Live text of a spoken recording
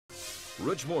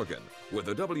Rich Morgan with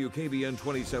the WKBN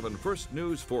 27 First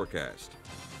News Forecast.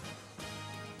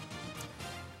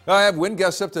 I have wind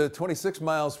gusts up to 26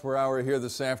 miles per hour here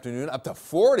this afternoon, up to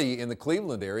 40 in the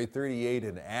Cleveland area, 38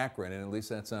 in Akron, and at least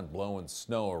that's not blowing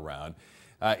snow around.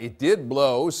 It did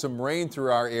blow some rain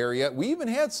through our area. We even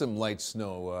had some light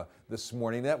snow this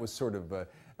morning. That was sort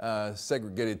of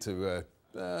segregated to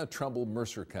Trumbull,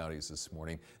 Mercer counties this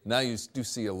morning. Now you do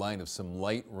see a line of some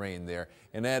light rain there,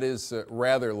 and that is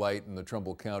rather light in the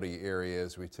Trumbull County area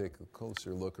as we take a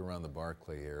closer look around the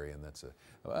Barclay area, and that's a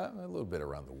little bit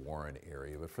around the Warren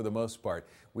area. But for the most part,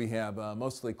 we have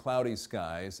mostly cloudy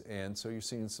skies, and so you're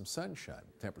seeing some sunshine.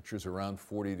 Temperatures around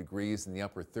 40 degrees in the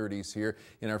upper 30s here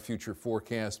in our future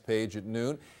forecast page at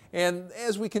noon. And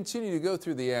as we continue to go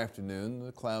through the afternoon,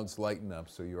 the clouds lighten up,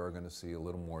 so you are going to see a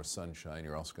little more sunshine.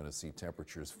 You're also going to see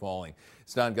temperatures falling.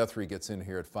 As Don Guthrie gets in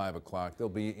here at 5 o'clock, they'll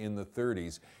be in the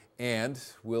 30s, and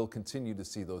we'll continue to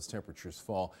see those temperatures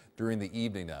fall during the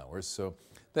evening hours. So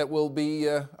that will be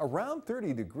around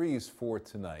 30 degrees for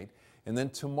tonight. And then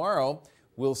tomorrow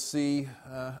we'll see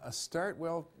a start,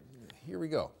 well, here we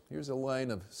go. Here's a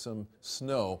line of some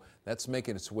snow that's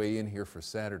making its way in here for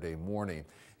Saturday morning.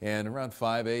 And around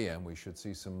 5 a.m. we should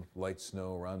see some light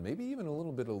snow around, maybe even a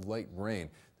little bit of light rain.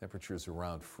 Temperatures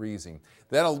around freezing.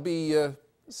 That'll be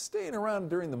staying around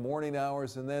during the morning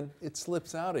hours, and then it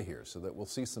slips out of here so that we'll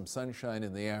see some sunshine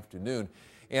in the afternoon.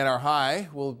 And our high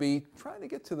will be trying to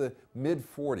get to the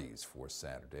mid-40s for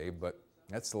Saturday, but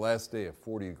that's the last day of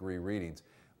 40-degree readings.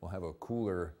 We'll have a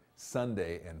cooler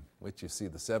Sunday, and which you see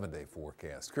the 7-day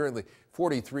forecast. Currently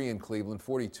 43 in Cleveland,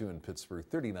 42 in Pittsburgh,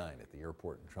 39 at the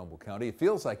airport in Trumbull County. It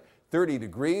feels like 30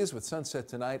 degrees with sunset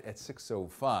tonight at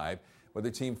 6:05.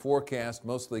 Weather team forecast,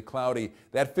 mostly cloudy.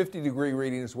 That 50-degree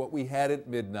reading is what we had at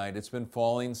midnight. It's been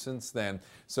falling since then,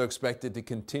 so expected to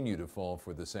continue to fall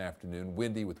for this afternoon.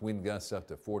 Windy with wind gusts up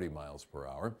to 40 miles per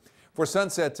hour. For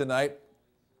sunset tonight,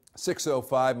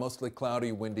 6:05, mostly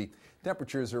cloudy, windy.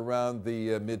 Temperatures around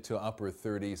the mid to upper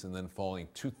 30s, and then falling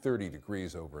to 30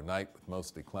 degrees overnight with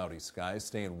mostly cloudy skies.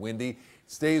 Staying windy.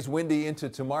 Stays windy into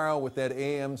tomorrow with that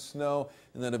AM snow,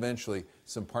 and then eventually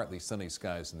some partly sunny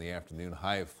skies in the afternoon,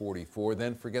 high of 44.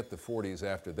 Then forget the 40s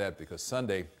after that, because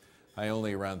Sunday, high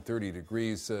only around 30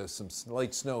 degrees. Some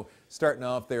light snow starting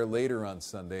off there later on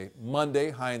Sunday.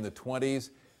 Monday, high in the 20s.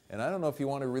 And I don't know if you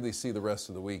want to really see the rest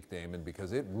of the week, Damon,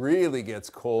 because it really gets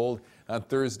cold on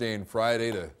Thursday and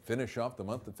Friday to finish off the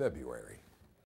month of February.